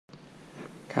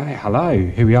Okay, hello.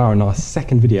 Here we are in our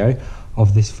second video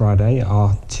of this Friday,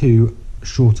 our two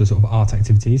shorter sort of art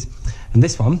activities. And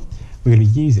this one, we're going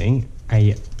to be using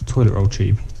a toilet roll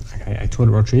tube. Okay, a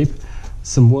toilet roll tube,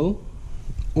 some wool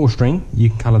or string. You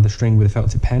can colour the string with a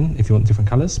felt tip pen if you want different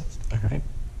colours. Okay,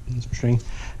 some string.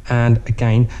 And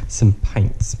again, some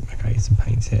paints. Okay, some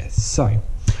paints here. So,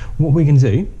 what we're going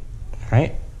to do,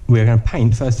 okay, we're going to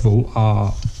paint, first of all,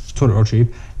 our toilet roll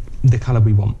tube the colour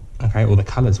we want. Okay, or the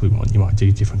colours we want. You might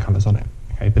do different colours on it.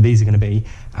 Okay, but these are going to be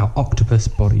our octopus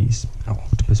bodies. Our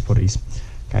octopus bodies.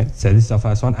 Okay, so this is our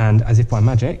first one, and as if by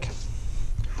magic,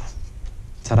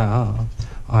 ta-da!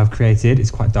 I've created. It's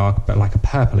quite dark, but like a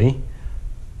purpley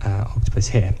octopus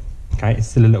here. Okay, it's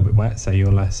still a little bit wet, so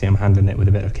you'll see I'm handling it with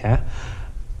a bit of care.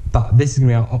 But this is going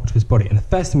to be our octopus body, and the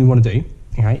first thing we want to do,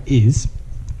 okay, is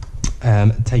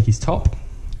take his top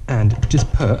and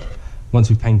just put, once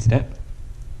we've painted it,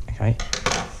 okay,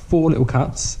 4 little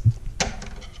cuts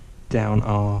down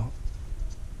our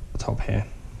top here.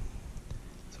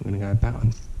 So we're going to go about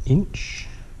an inch.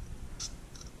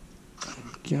 There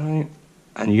we go.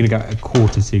 And you're going to go a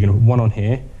quarter, so you're going to put one on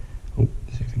here. Oh,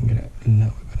 see if we can get it a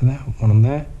little bit better there. One on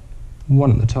there,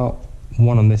 one at the top,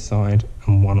 one on this side,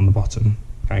 and one on the bottom.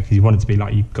 Okay, because you want it to be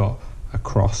like you've got a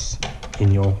cross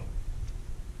in your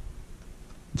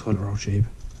toilet roll tube.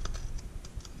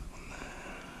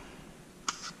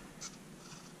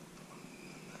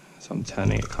 So I'm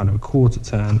turning it kind of a quarter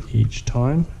turn each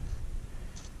time.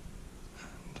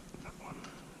 And that one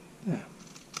there.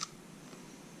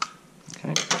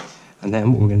 Okay. And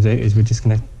then what we're going to do is we're just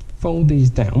going to fold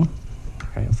these down.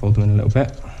 Okay, I'll fold them in a little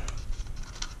bit.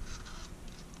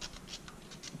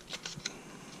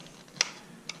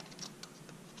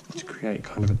 To create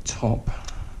kind of a top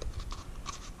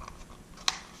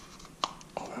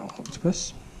of our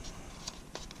octopus.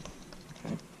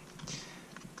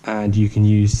 And you can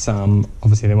use some,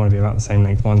 obviously they want to be about the same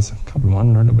length ones, a couple of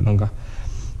one, or a little bit longer.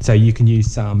 So you can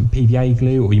use some PVA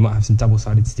glue, or you might have some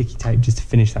double-sided sticky tape just to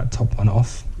finish that top one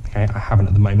off. Okay, I haven't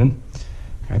at the moment.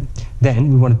 Okay,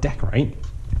 then we want to decorate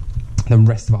the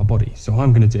rest of our body. So what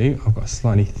I'm going to do, I've got a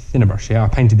slightly thinner brush here. I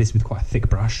painted this with quite a thick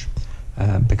brush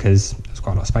because there's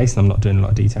quite a lot of space and I'm not doing a lot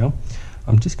of detail.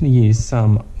 I'm just going to use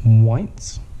some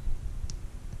whites.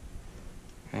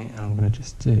 Okay, and I'm going to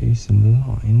just do some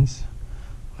lines.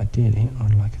 Ideally,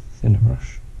 I'd like a thinner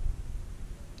brush.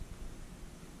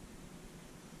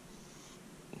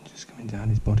 Just coming down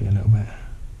his body a little bit.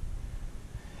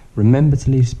 Remember to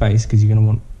leave space because you're going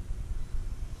to want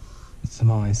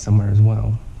some eyes somewhere as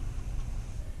well.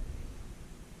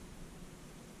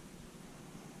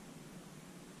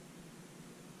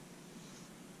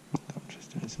 I'm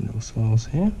just doing some little swirls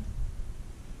here. I'm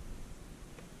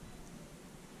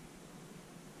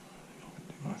going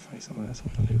to do my face up there, so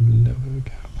I'm going to leave a little bit of a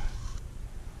gap.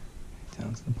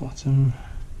 Down to the bottom.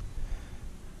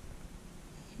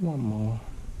 One more,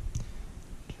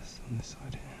 just on this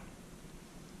side here.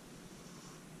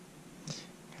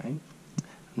 Okay,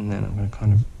 and then I'm going to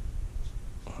kind of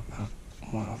wipe that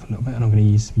white off a little bit, and I'm going to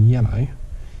use some yellow.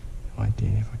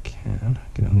 Ideally, if I can,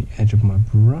 get it on the edge of my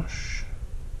brush,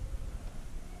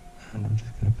 and I'm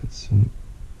just going to put some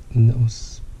little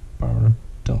spiral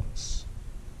dots.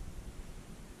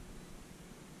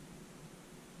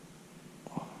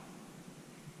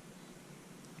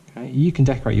 Okay, you can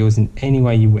decorate yours in any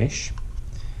way you wish.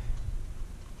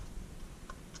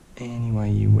 Any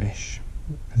way you wish,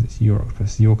 because it's your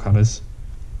octopus, your colours.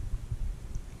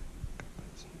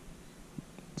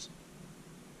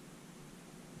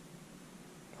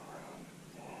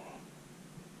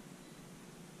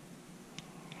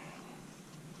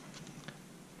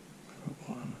 I've got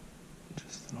one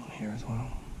just along here as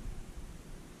well.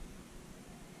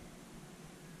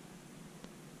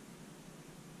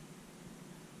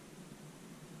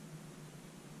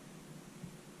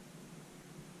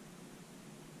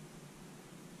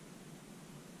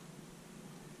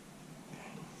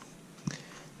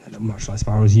 Much like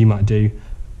spirals, you might do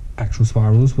actual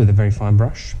spirals with a very fine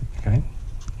brush. Okay,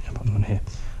 I'll put them on here.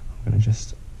 I'm going to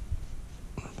just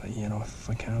rub that yellow off if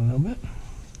I can a little bit.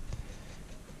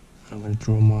 I'm going to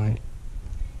draw my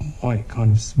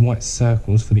white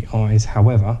circles for the eyes.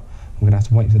 However, I'm going to have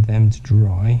to wait for them to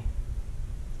dry.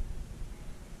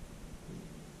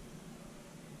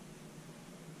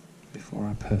 Before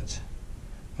I put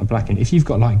my black in. If you've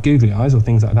got like googly eyes or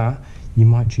things like that, you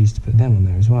might choose to put them on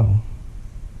there as well.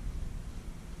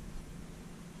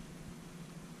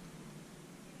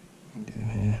 Do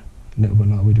here a little bit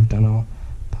like we'd have done our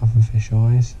pufferfish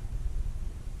eyes.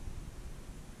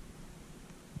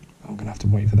 I'm going to have to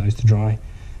wait for those to dry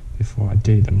before I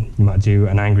do them. You might do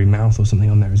an angry mouth or something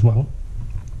on there as well.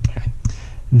 Okay.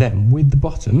 Then with the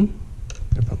bottom, I'm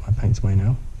going to put my paints away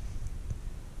now,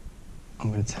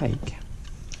 I'm going to take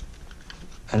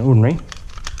an ordinary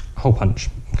hole punch.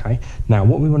 Okay, now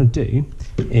what we want to do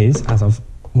is, as I've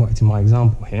worked in my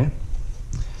example here,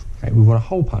 okay, we want a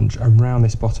hole punch around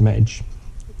this bottom edge.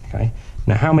 Okay,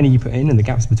 now how many you put in and the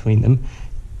gaps between them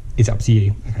is up to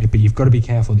you. Okay, but you've got to be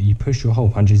careful that you push your hole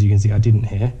punch, as you can see I didn't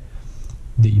here,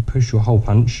 that you push your hole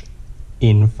punch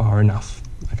in far enough,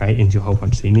 okay, into your hole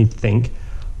punch. So you need to think,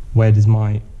 where does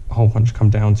my hole punch come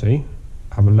down to?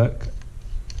 Have a look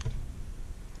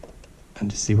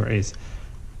and just see where it is,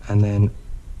 and then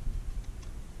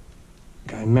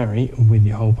go merry with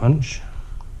your hole punch.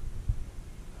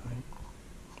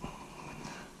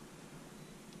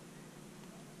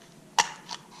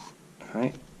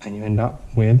 Okay, and you end up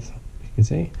with, you can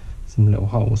see, some little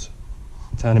holes.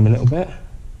 Turn them a little bit.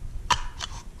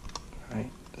 Okay,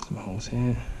 some holes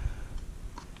here.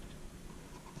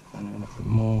 Turn them a little bit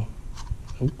more.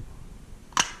 Oh.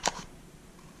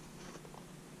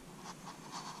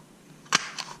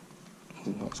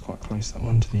 That's quite close, that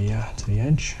one, to the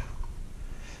edge.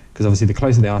 Because obviously the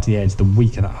closer they are to the edge, the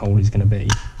weaker that hole is going to be.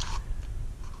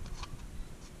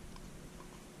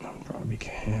 I'm trying to be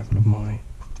careful of my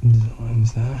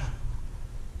designs there.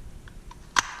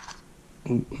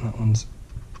 Ooh, that one's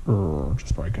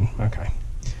just broken. Okay,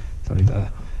 so I'll leave that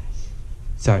there.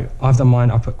 So I've done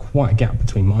mine. I've put quite a gap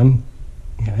between mine.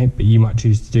 Okay, but you might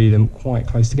choose to do them quite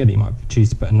close together. You might choose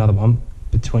to put another one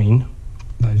between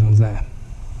those ones there.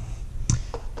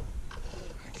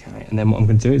 Okay, and then what I'm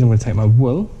going to do is I'm going to take my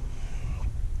wool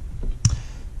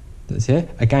that's here.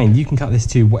 Again, you can cut this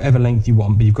to whatever length you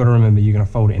want, but you've got to remember you're going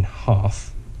to fold it in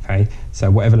half. Okay, so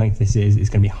whatever length this is, it's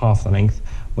going to be half the length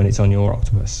when it's on your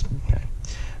octopus. Okay,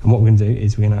 and what we're going to do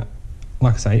is we're going to,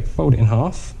 like I say, fold it in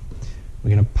half.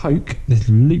 We're going to poke this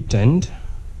looped end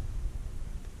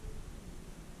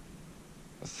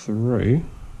through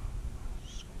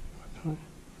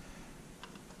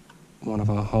one of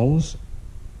our holes.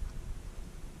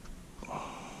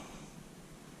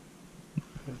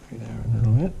 Through there a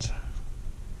little bit.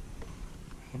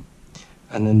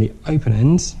 And then the open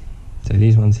ends, so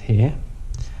these ones here,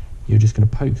 you're just going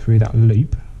to poke through that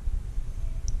loop.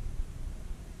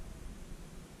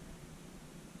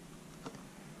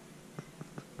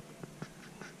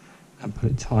 And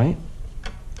put it tight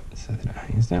so that it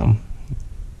hangs down.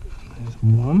 There's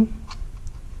one.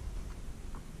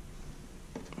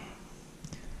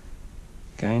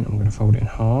 Again, I'm going to fold it in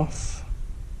half.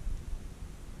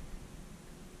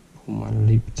 Pull my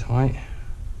loop tight.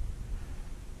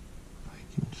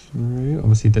 Poking through.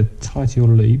 Obviously, the tighter your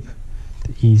loop,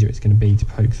 the easier it's going to be to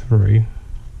poke through.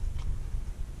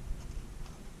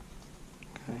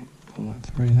 Okay, pull that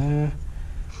through there.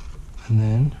 And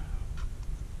then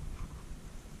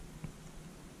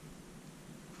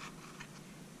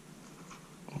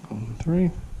pull them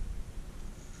through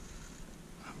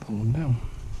and pull them down.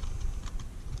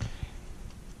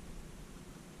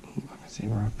 I can see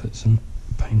where I've put some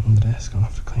paint on the desk. I'll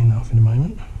have to clean that off in a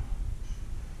moment.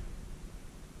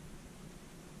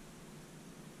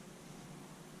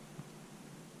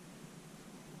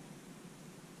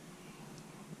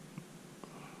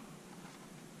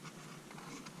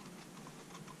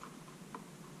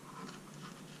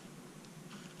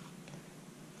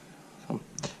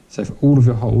 So for all of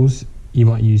your holes, you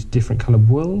might use different coloured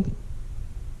wool.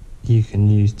 You can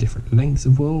use different lengths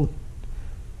of wool.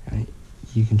 Okay,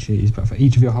 you can choose, but for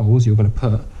each of your holes, you're going to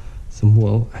put some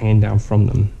wool hanging down from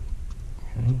them.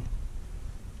 Okay,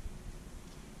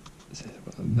 so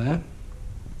put that there.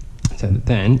 So that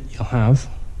then you'll have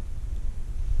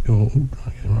your, try to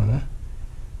get it right there,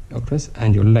 your octopus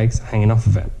and your legs hanging off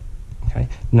of it. Okay.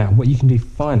 Now, what you can do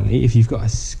finally, if you've got a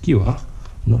skewer,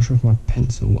 I'm not sure if my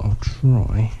pencil, I'll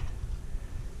try.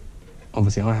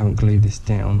 Obviously, I haven't glued this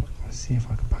down. Let's see if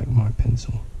I can poke my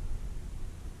pencil.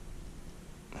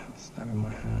 I'll stab in my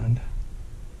hand.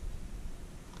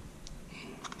 I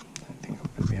don't think I'm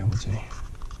going to be able to.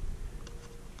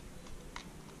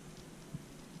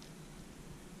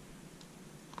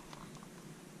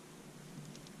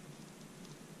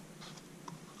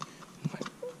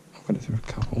 I've got it through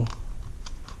a couple.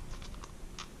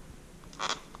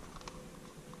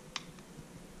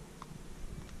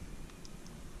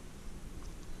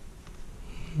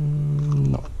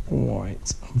 Not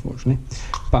quite, unfortunately.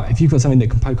 But if you've got something that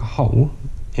can poke a hole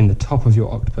in the top of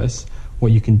your octopus,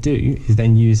 what you can do is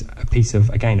then use a piece of,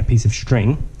 again, a piece of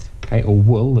string, okay, or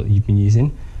wool that you've been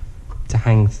using, to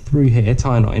hang through here,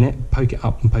 tie a knot in it, poke it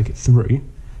up and poke it through,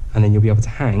 and then you'll be able to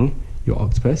hang your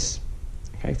octopus,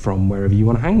 okay, from wherever you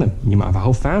want to hang them. You might have a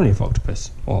whole family of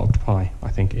octopus, or octopi, I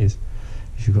think it is,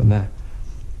 if you've got them there.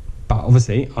 But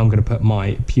obviously I'm going to put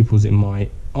my pupils in my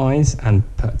eyes and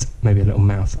put maybe a little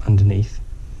mouth underneath.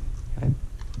 Okay?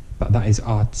 But that is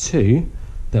our 2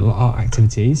 little art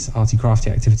activities, arty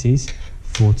crafty activities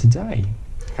for today.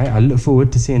 Okay, I look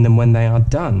forward to seeing them when they are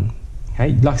done.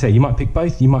 Okay, like I say, you might pick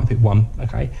both, you might pick one,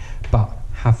 okay, but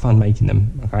have fun making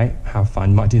them, okay, have fun.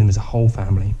 You might do them as a whole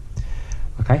family.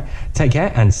 Okay, take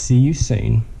care and see you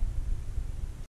soon.